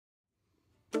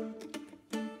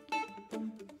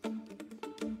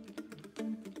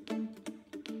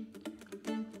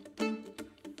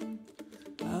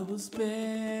was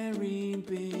buried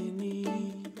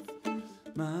beneath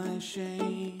my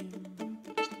shame.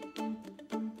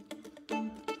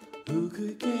 Who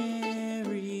could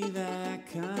carry that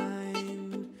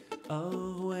kind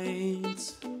of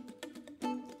weight?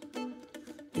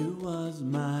 It was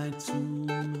my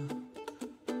tomb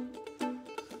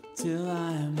till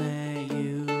I met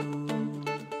you.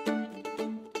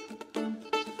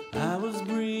 I was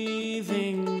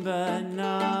breathing but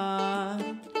not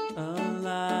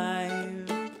alive.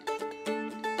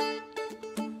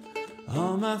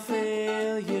 All my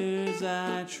failures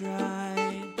I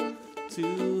tried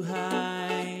to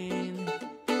hide.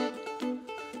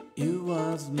 It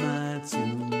was my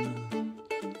tomb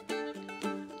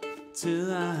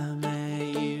till I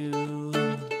met you.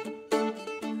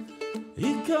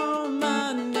 He called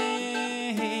my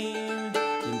name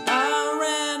and I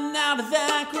ran out of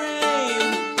that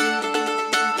grave,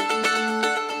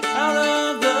 out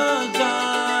of the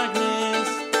darkness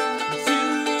to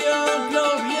your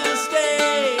glorious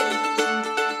day.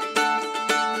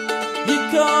 He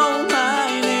called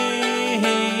my name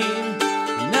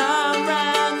and I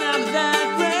ran out of that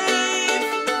grave,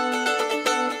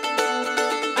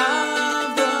 out of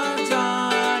the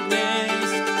darkness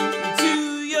to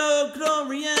your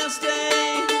glorious day.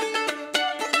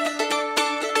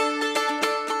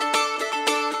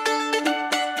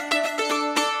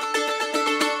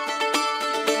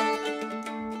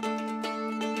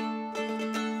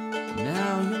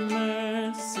 Now your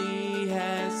mercy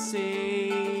has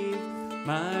saved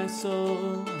my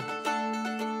soul.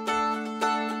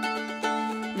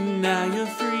 Now your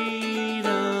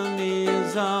freedom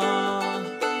is all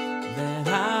that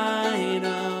I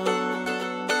know.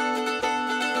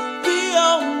 The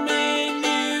old man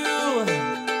knew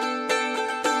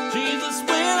Jesus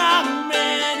when I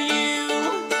met you.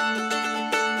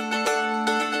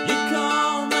 You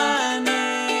called my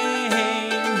name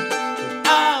and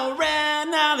I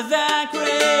ran out of that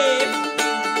grave,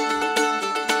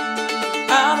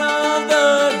 out of the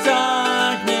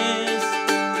darkness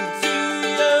to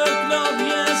your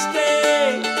glorious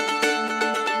day.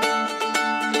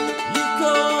 You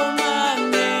called my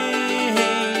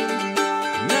name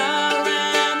and I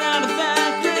ran out of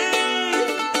that grave,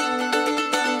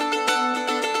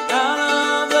 out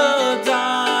of the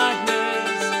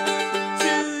darkness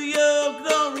to your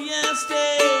glorious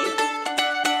day.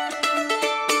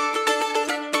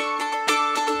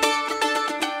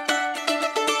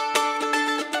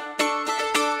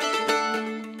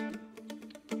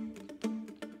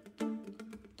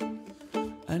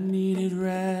 I needed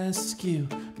rescue,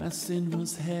 my sin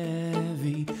was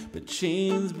heavy, but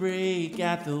chains break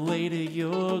at the weight of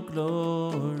your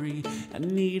glory. I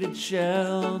needed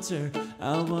shelter,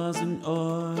 I was an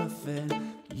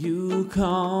orphan. You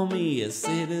call me a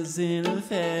citizen of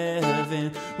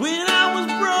heaven. When I was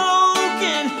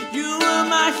broken, you were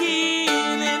my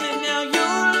healing, and now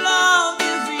your love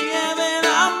is the air that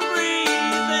I'm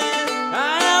breathing.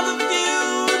 I have a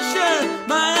future,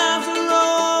 my eyes are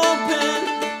open.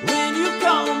 When you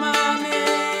call my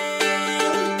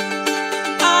name,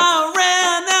 I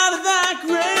ran out of that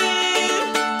grave,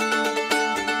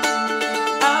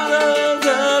 out of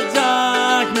the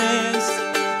darkness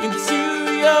into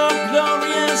your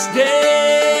glorious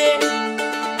day.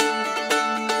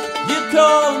 You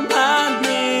called my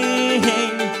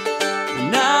name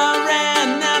and I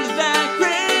ran out of that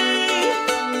grave,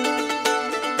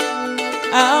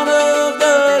 out of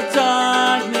the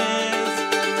darkness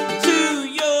to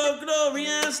your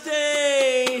glorious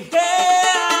day. Yeah.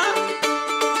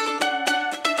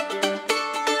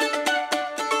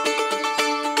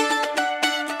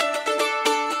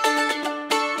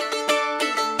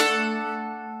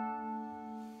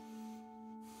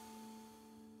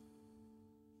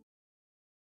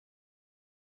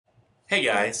 Hey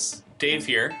guys, Dave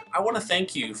here. I want to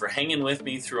thank you for hanging with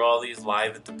me through all these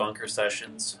live at the bunker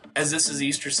sessions. As this is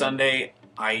Easter Sunday,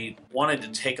 I wanted to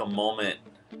take a moment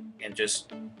and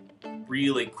just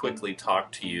really quickly talk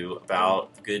to you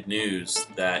about the good news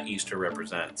that Easter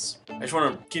represents. I just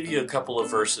want to give you a couple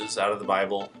of verses out of the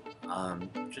Bible,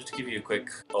 just to give you a quick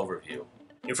overview.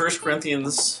 In 1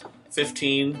 Corinthians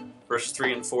 15, verses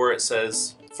 3 and 4, it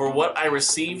says, "For what I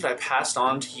received I passed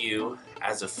on to you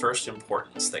as of first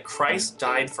importance, that Christ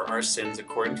died for our sins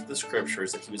according to the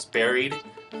Scriptures, that he was buried,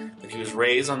 that he was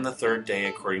raised on the third day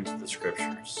according to the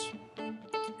Scriptures."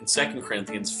 In 2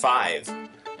 Corinthians 5,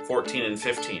 14 and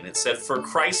 15, it said, "For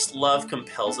Christ's love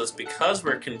compels us, because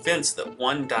we're convinced that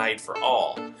one died for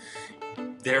all.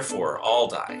 Therefore all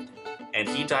died. And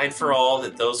he died for all,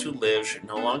 that those who live should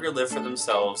no longer live for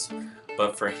themselves,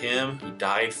 but for him who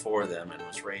died for them and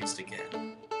was raised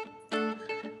again."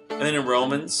 And then in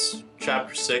Romans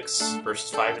chapter 6, verses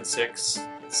 5 and 6,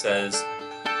 it says,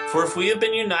 "For if we have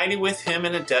been united with him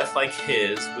in a death like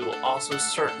his, we will also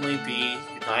certainly be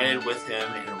united with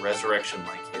him in a resurrection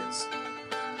like his.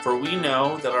 For we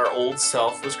know that our old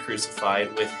self was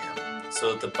crucified with him,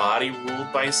 so that the body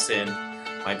ruled by sin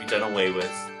might be done away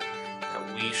with,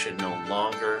 that we should no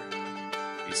longer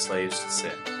be slaves to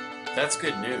sin." That's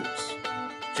good news.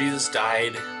 Jesus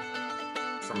died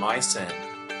for my sin.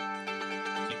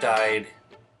 He died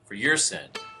for your sin.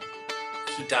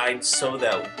 He died so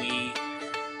that we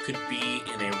could be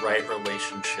in a right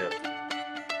relationship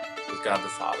with God the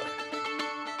Father.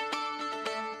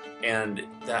 And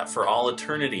that for all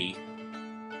eternity,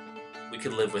 we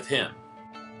could live with him.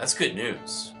 That's good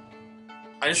news.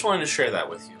 I just wanted to share that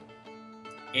with you.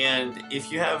 And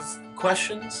if you have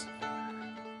questions,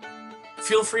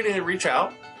 feel free to reach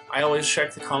out. I always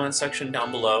check the comment section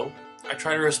down below. I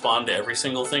try to respond to every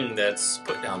single thing that's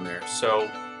put down there. So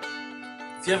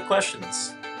if you have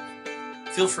questions,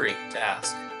 feel free to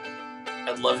ask.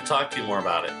 I'd love to talk to you more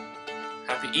about it.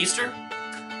 Happy Easter,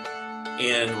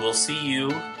 and we'll see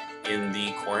you in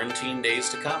the quarantine days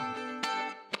to come.